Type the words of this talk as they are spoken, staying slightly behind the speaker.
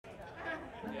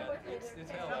Yeah,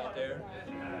 it's hell out there.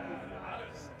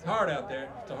 It's hard out there.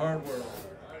 It's a hard world.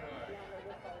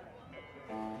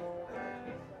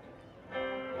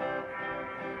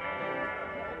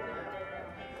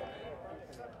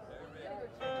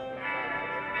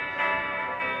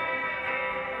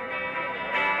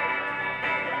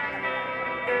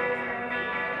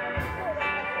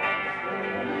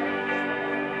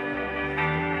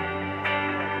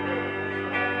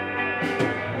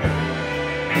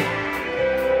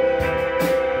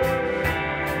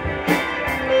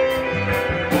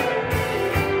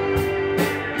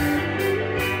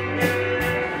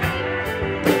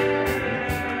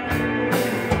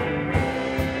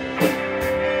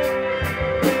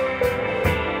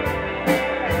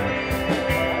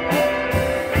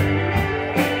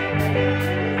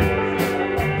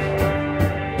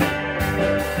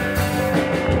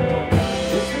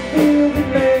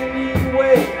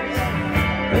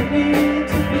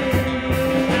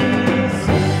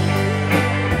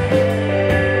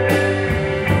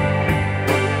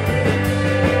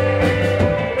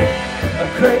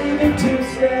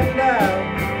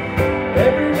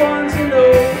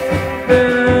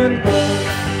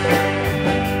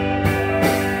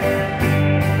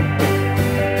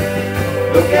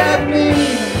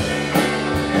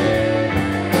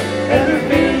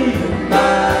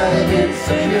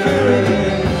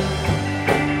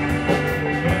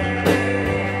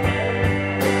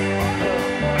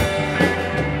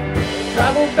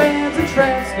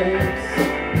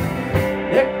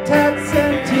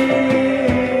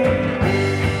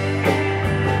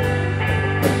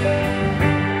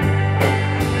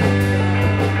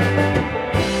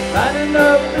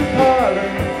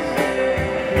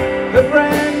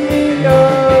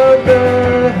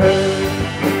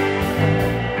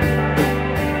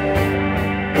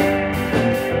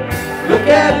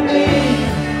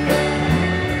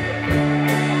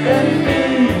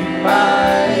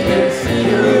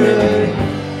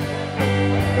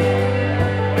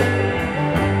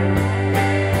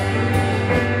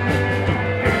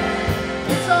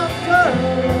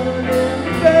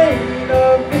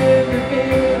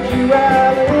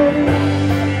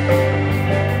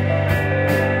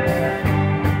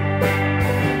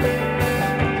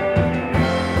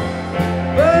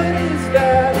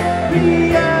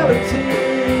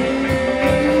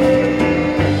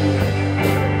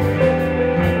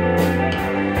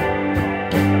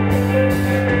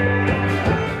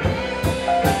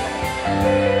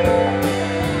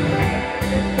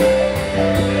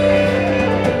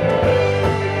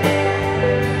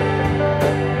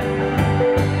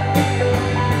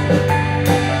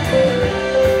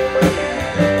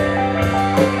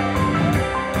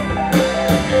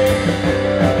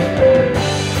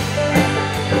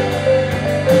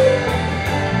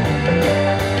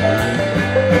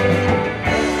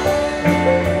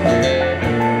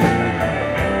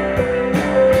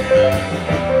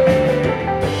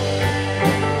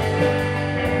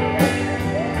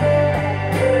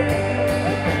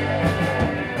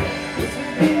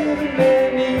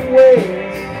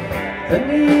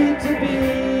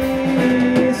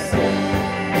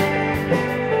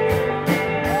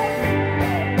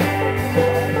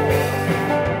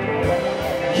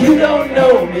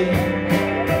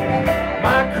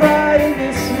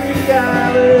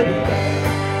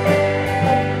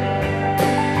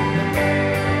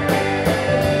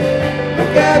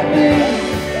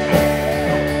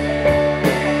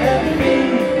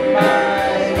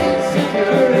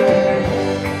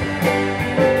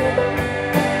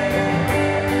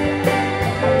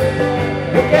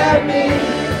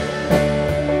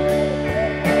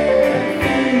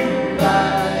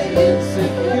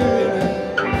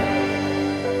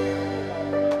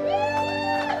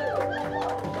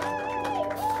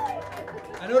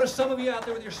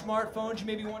 Smartphones, you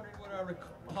may be wondering what our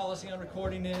policy on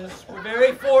recording is. We're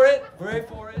very for it. Very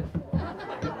for it.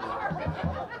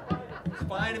 It's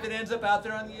fine if it ends up out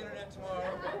there on the internet tomorrow.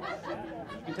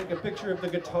 You can take a picture of the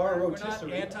guitar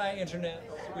rotisserie. We're not anti-internet.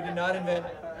 We did not invent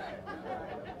it.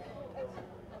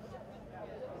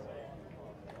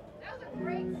 That was a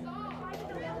great song.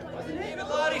 It was a David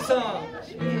Lottie song.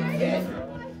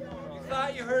 You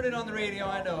thought you heard it on the radio,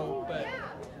 I know, but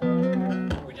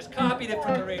we just copied it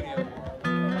from the radio.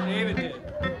 David did.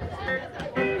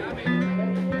 I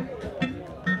mean,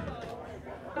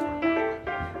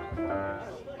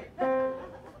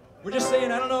 we're just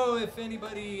saying, I don't know if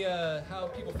anybody, how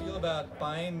people feel about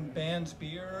buying bands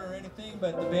beer or anything,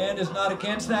 but the band is not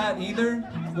against that either.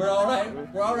 We're all right.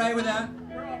 We're all right with that.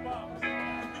 We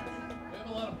have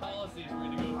a lot of policies we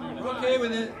need to go through. We're okay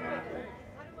with it.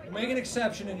 We'll make an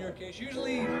exception in your case.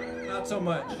 Usually, not so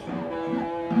much.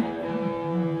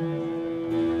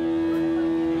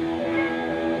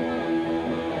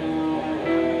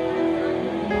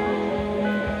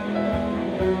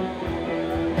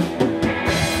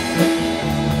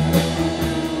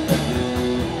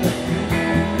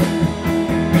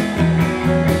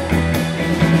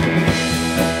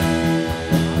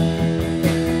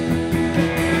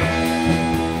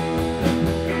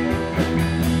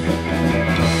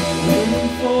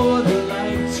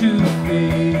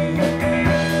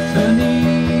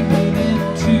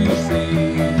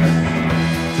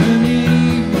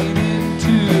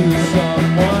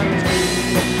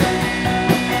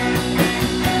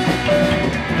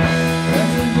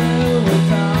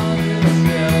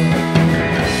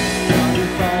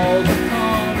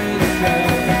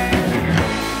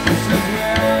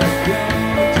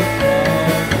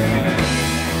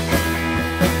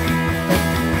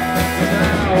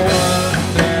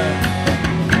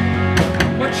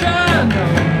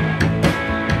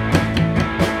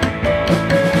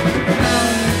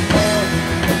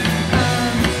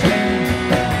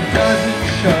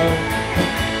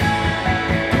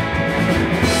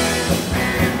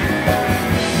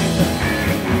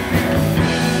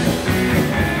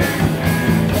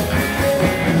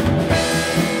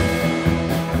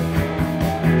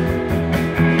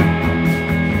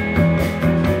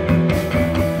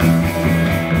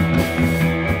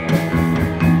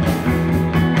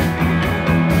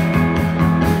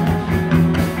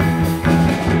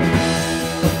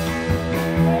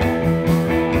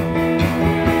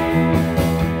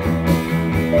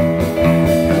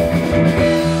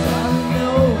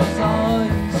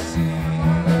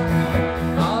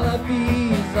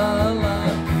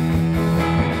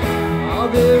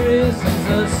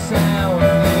 sound in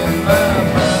my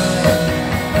mind.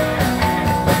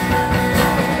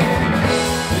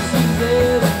 This is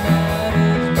as night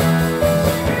is mine.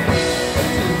 This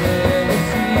is as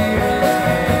here is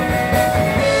mine.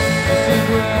 This is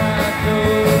where I go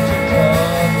to draw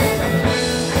the line.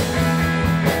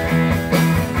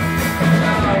 And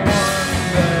I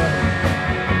wonder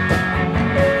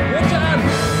which I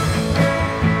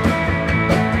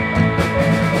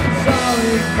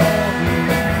sorry for me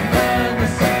behind the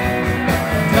scenes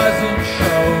doesn't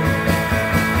show.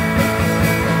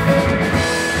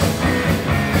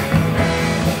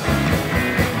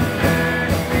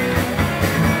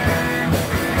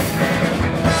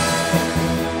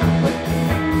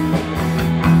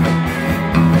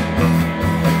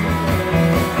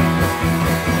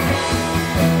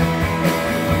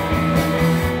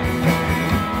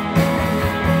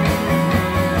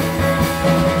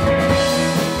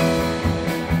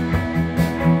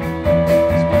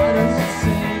 Spiders are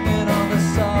singing on the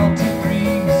salty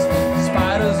breeze.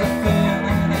 Spiders are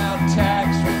filling out tax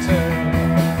returns,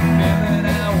 filling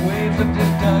out waves of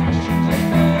deductions and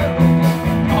melody,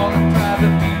 all in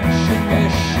private beach in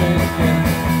Michigan.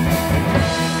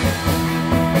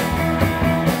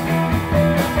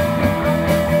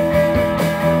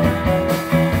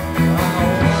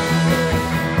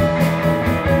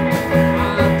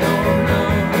 I don't know.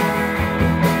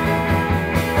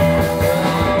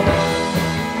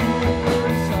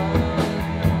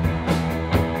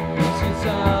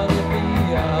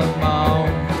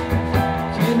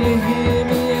 Can you hear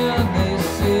me on this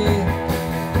sea?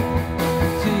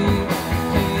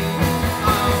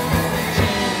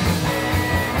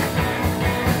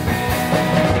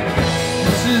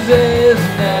 This is as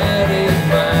night is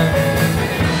mine.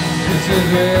 This is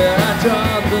where I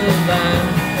draw the line.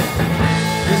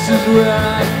 This is where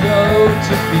I go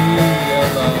to be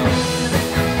alone.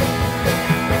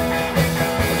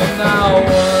 And I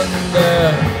wonder,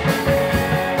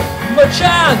 much I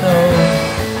know,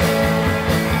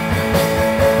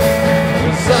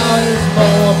 there's always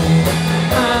more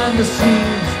behind the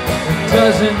scenes that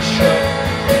doesn't show.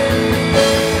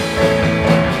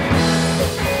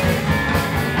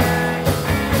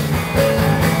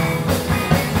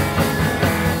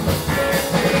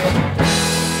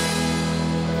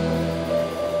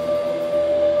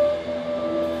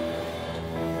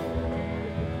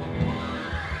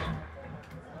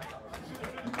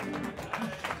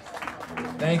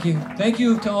 Thank you. Thank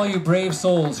you to all you brave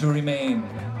souls who remain.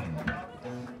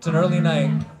 It's an early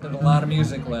night. There's a lot of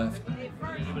music left.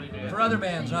 For other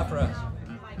bands, not for us.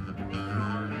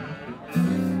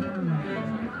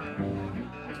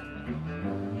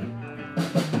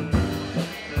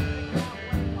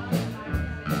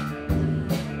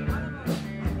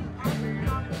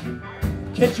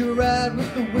 Catch a ride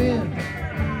with the wind,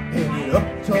 headed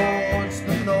up towards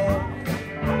the north.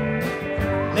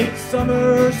 Late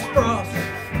summer's frost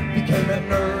became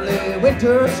an early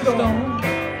winter storm.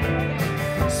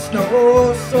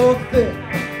 Snow so thick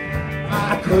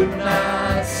I could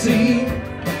not see.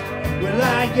 Well,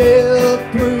 I yelled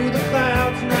through the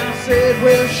clouds and I said,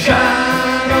 well,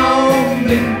 shine on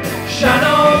me,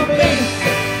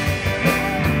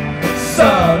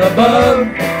 sun above.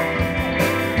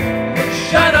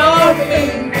 Shine on me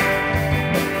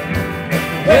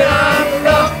when I'm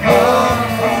lost.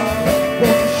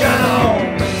 Won't you shine on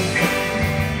me?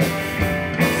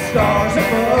 Stars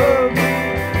above,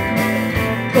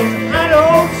 'cause I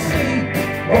don't see.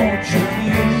 Won't you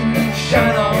please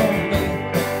shine on me?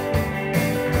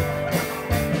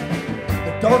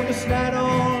 The darkest night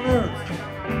on earth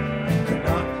could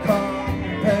not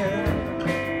compare.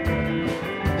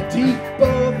 The deep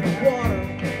of the water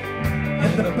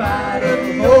and the bite of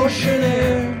the ocean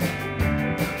air.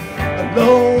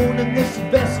 Alone in this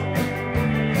vessel,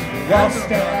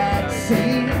 lost at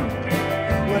sea.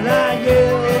 Well, I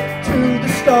yelled to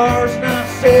the stars and I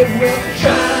said, well,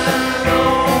 shine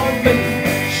on me,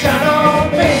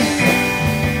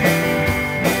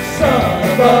 sun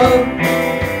above.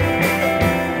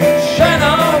 Shine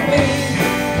on me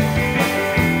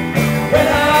when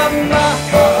I'm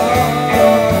lost.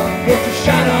 Won't you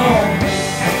shine on me?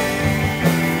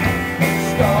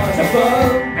 Stars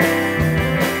above,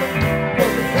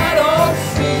 'cause I don't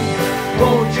see.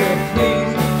 Won't you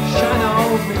please shine on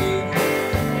me?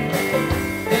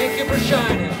 Thank you for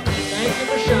shining. Thank you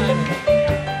for shining.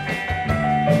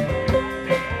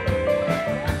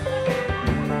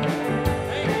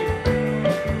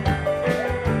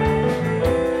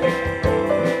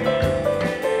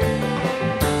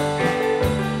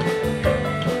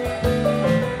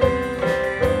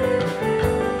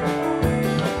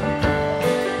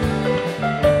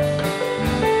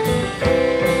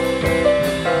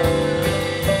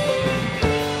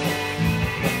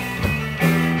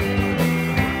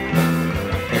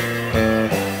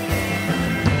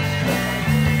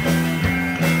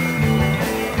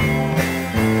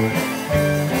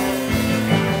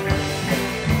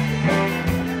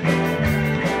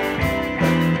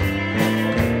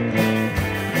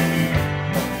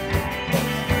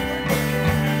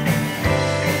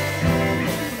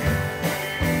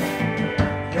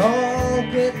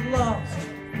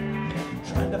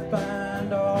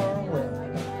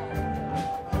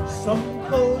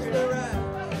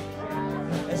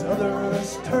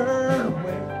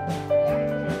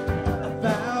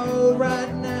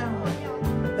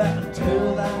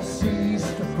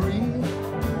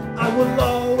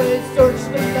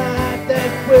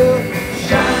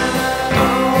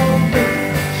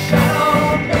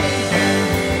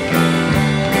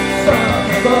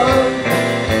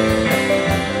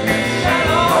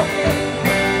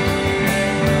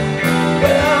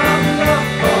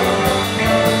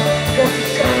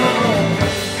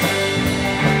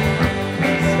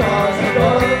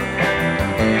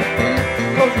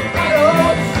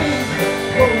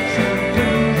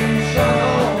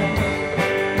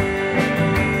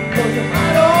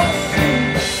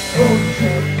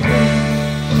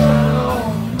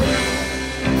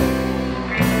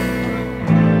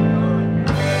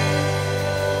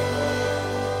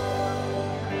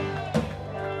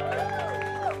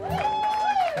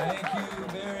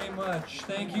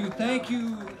 thank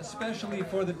you especially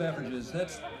for the beverages.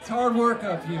 It's hard work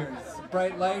up here. It's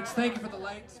bright lights. Thank you for the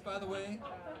lights, by the way.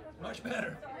 Much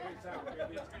better.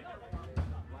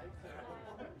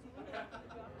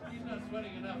 He's not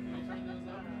sweating enough. Can we turn those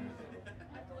up?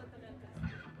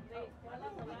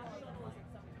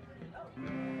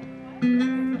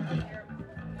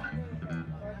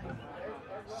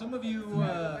 Some of you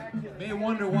may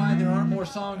wonder why there aren't more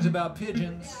songs about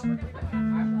pigeons.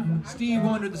 Steve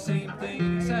wondered the same thing.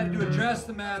 He decided to address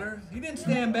the matter. He didn't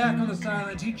stand back on the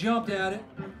sidelines. He jumped at it.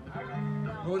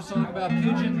 Wrote a song about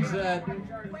pigeons that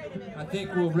I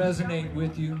think will resonate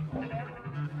with you.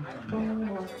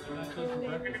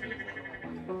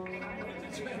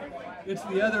 It's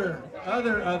the other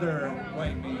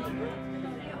white man.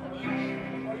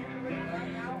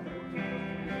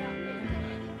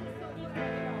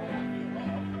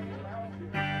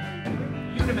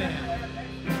 Uniman.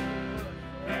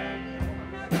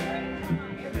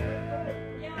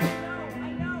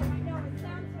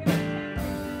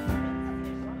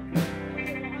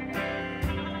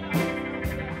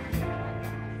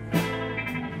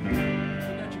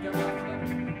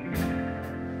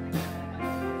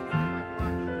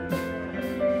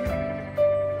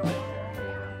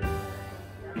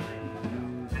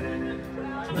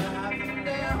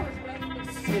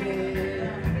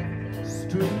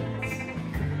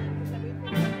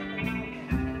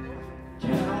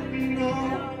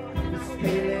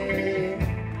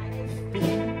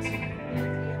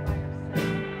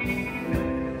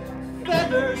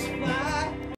 Feathers fly.